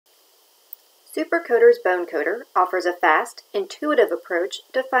SuperCoder's BoneCoder offers a fast, intuitive approach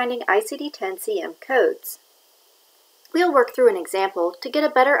to finding ICD-10 CM codes. We'll work through an example to get a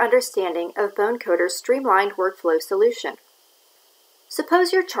better understanding of BoneCoder's streamlined workflow solution.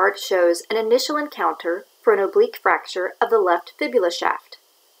 Suppose your chart shows an initial encounter for an oblique fracture of the left fibula shaft.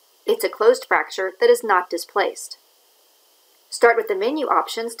 It's a closed fracture that is not displaced. Start with the menu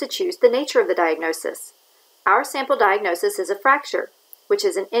options to choose the nature of the diagnosis. Our sample diagnosis is a fracture, which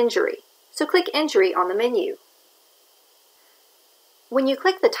is an injury, so click Injury on the menu. When you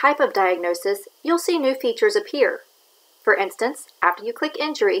click the type of diagnosis, you'll see new features appear. For instance, after you click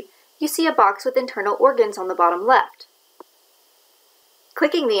Injury, you see a box with internal organs on the bottom left.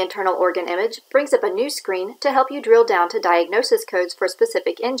 Clicking the internal organ image brings up a new screen to help you drill down to diagnosis codes for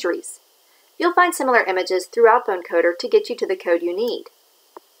specific injuries. You'll find similar images throughout BoneCoder to get you to the code you need.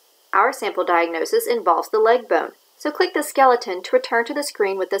 Our sample diagnosis involves the leg bone, so click the skeleton to return to the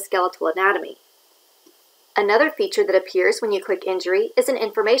screen with the skeletal anatomy. Another feature that appears when you click Injury is an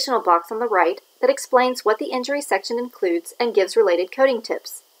informational box on the right that explains what the injury section includes and gives related coding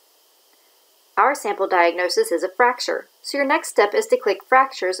tips. Our sample diagnosis is a fracture, so your next step is to click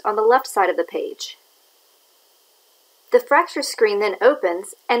Fractures on the left side of the page. The fracture screen then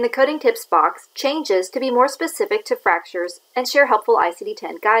opens, and the coding tips box changes to be more specific to fractures and share helpful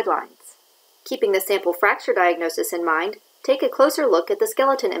ICD-10 guidelines. Keeping the sample fracture diagnosis in mind, take a closer look at the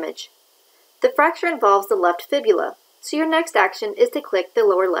skeleton image. The fracture involves the left fibula, so your next action is to click the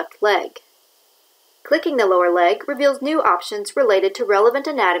lower left leg. Clicking the lower leg reveals new options related to relevant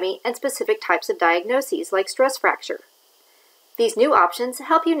anatomy and specific types of diagnoses like stress fracture. These new options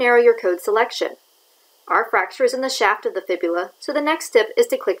help you narrow your code selection. Our fracture is in the shaft of the fibula, so the next step is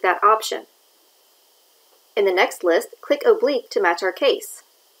to click that option. In the next list, click Oblique to match our case.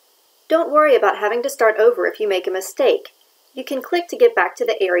 Don't worry about having to start over if you make a mistake. You can click to get back to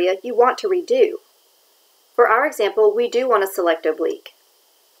the area you want to redo. For our example, we do want to select Oblique.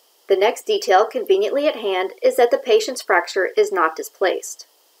 The next detail conveniently at hand is that the patient's fracture is not displaced.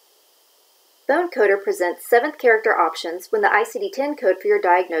 BoneCoder presents 7th character options when the ICD-10 code for your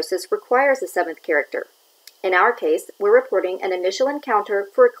diagnosis requires a 7th character. In our case, we're reporting an initial encounter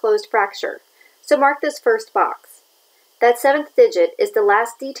for a closed fracture, so mark this first box. That 7th digit is the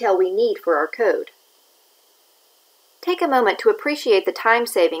last detail we need for our code. Take a moment to appreciate the time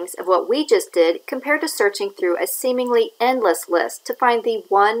savings of what we just did compared to searching through a seemingly endless list to find the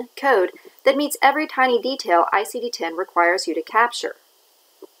one code that meets every tiny detail ICD-10 requires you to capture.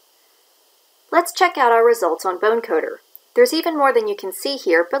 Let's check out our results on BoneCoder. There's even more than you can see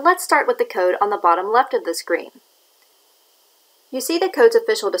here, but let's start with the code on the bottom left of the screen. You see the code's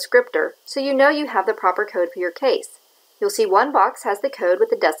official descriptor, so you know you have the proper code for your case. You'll see one box has the code with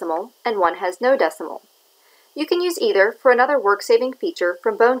the decimal and one has no decimal. You can use either for another work-saving feature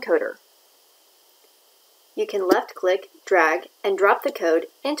from BoneCoder. You can left-click, drag, and drop the code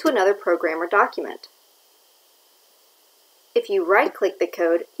into another program or document. If you right-click the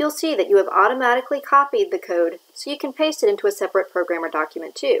code, you'll see that you have automatically copied the code, so you can paste it into a separate program or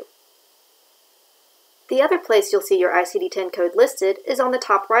document too. The other place you'll see your ICD-10 code listed is on the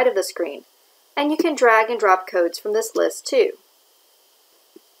top right of the screen, and you can drag and drop codes from this list too.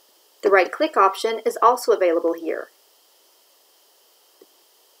 The right-click option is also available here.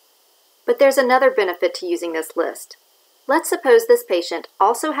 But there's another benefit to using this list. Let's suppose this patient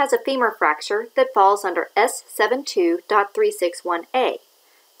also has a femur fracture that falls under S72.361A.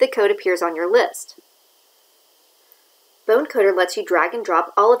 The code appears on your list. BoneCoder lets you drag and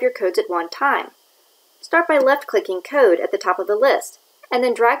drop all of your codes at one time. Start by left-clicking Code at the top of the list, and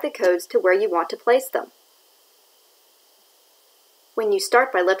then drag the codes to where you want to place them. When you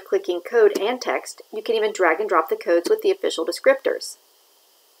start by left-clicking Code and Text, you can even drag and drop the codes with the official descriptors.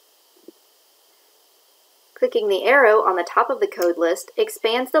 Clicking the arrow on the top of the code list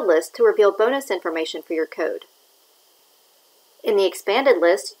expands the list to reveal bonus information for your code. In the expanded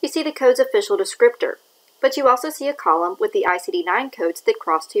list, you see the code's official descriptor, but you also see a column with the ICD-9 codes that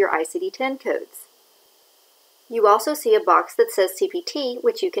cross to your ICD-10 codes. You also see a box that says CPT,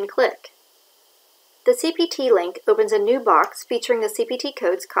 which you can click. The CPT link opens a new box featuring the CPT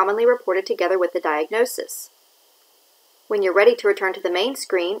codes commonly reported together with the diagnosis. When you're ready to return to the main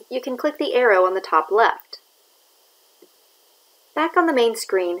screen, you can click the arrow on the top left. Back on the main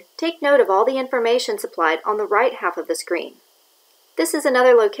screen, take note of all the information supplied on the right half of the screen. This is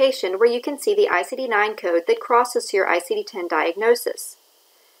another location where you can see the ICD-9 code that crosses to your ICD-10 diagnosis.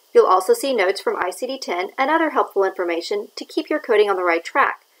 You'll also see notes from ICD-10 and other helpful information to keep your coding on the right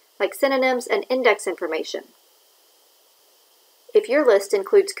track, like synonyms and index information. If your list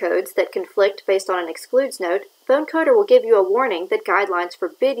includes codes that conflict based on an excludes note, BoneCoder will give you a warning that guidelines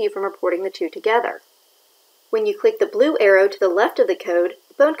forbid you from reporting the two together. When you click the blue arrow to the left of the code,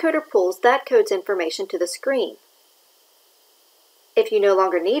 BoneCoder pulls that code's information to the screen. If you no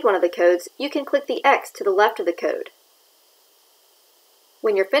longer need one of the codes, you can click the X to the left of the code.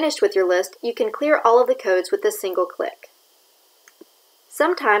 When you're finished with your list, you can clear all of the codes with a single click.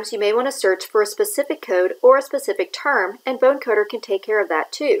 Sometimes you may want to search for a specific code or a specific term, and BoneCoder can take care of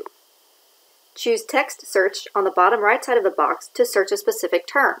that too. Choose Text Search on the bottom right side of the box to search a specific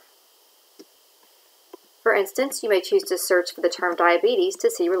term. For instance, you may choose to search for the term diabetes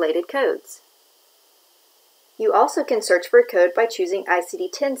to see related codes. You also can search for a code by choosing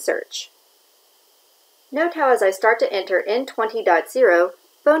ICD-10 search. Note how as I start to enter N20.0,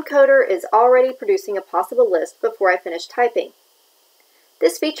 BoneCoder is already producing a possible list before I finish typing.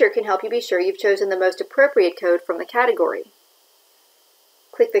 This feature can help you be sure you've chosen the most appropriate code from the category.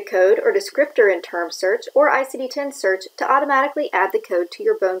 Click the code or descriptor in Term Search or ICD-10 search to automatically add the code to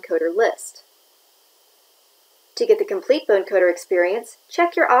your BoneCoder list. To get the complete BoneCoder experience,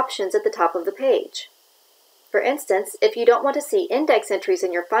 check your options at the top of the page. For instance, if you don't want to see index entries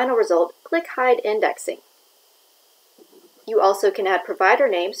in your final result, click Hide Indexing. You also can add provider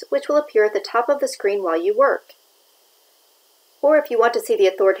names, which will appear at the top of the screen while you work. Or if you want to see the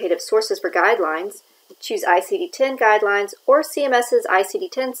authoritative sources for guidelines, choose ICD-10 Guidelines or CMS's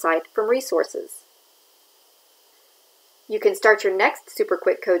ICD-10 site from Resources. You can start your next super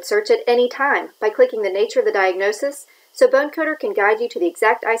quick code search at any time by clicking the nature of the diagnosis, so BoneCoder can guide you to the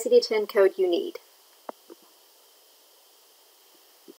exact ICD-10 code you need.